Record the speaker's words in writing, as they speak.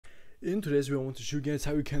In today's video I want to show you guys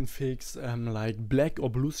how you can fix like black or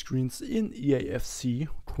blue screens in EAFC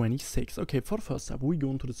 26. Okay, for the first step we go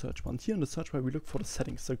into the search bar, and here in the search bar we look for the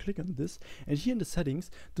settings. So click on this, and here in the settings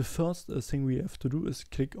the first thing we have to do is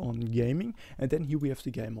click on gaming, and then here we have the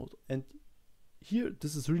game mode. And here,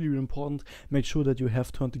 this is really important. Make sure that you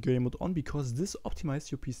have turned the game mode on, because this optimizes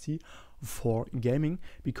your PC for gaming,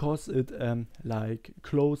 because it like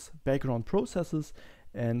close background processes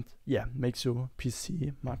and yeah, makes your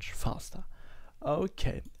PC much faster.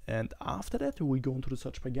 Okay, and after that we go into the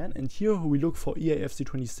search bar again, and here we look for EAFC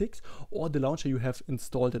 26 or the launcher you have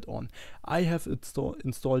installed it on. I have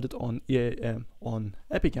installed it on on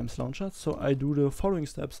Epic Games Launcher, so I do the following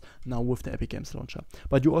steps now with the Epic Games Launcher.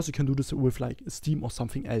 But you also can do this with like Steam or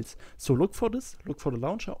something else. So look for this, look for the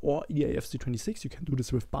launcher or EAFC 26. You can do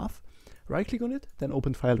this with both. Right click on it, then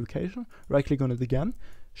open file location, right click on it again,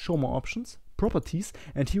 show more options, properties,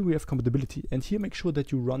 and here we have compatibility. And here make sure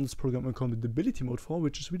that you run this program in compatibility mode 4,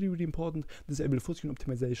 which is really important. Disable full screen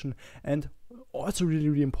optimization, and also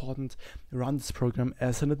really important, run this program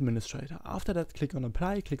as an administrator. After that, click on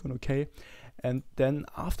apply, click on OK, and then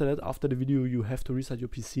after that, after the video, you have to restart your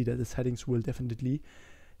PC, that the settings will definitely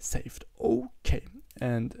saved. Okay,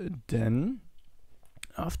 and then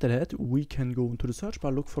after that we can go into the search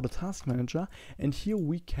bar, look for the task manager, and here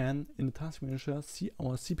we can in the task manager see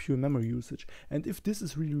our CPU and memory usage. And if this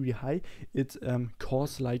is really high, it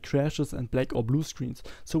causes like crashes and black or blue screens.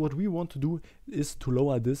 So what we want to do is to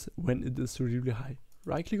lower this when it is really high.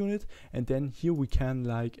 Right click on it, and then here we can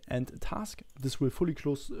like end a task. This will fully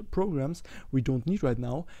close programs we don't need right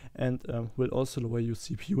now, and will also lower your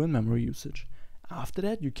CPU and memory usage. After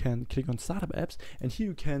that you can click on startup apps, and here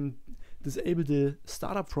you can disable the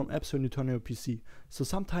startup from apps when you turn on your PC. So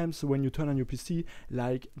sometimes when you turn on your PC,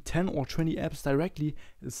 like 10 or 20 apps directly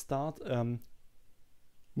start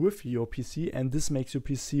with your PC, and this makes your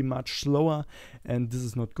PC much slower, and this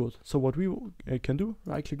is not good. So what we can do,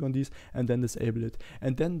 right click on these and then disable it,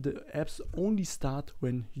 and then the apps only start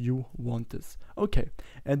when you want this. Okay,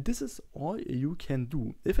 and this is all you can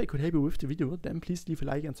do. If I could help you with the video, then please leave a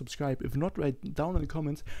like and subscribe. If not, write down in the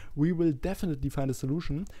comments. We will definitely find a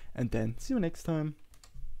solution, and then see you next time.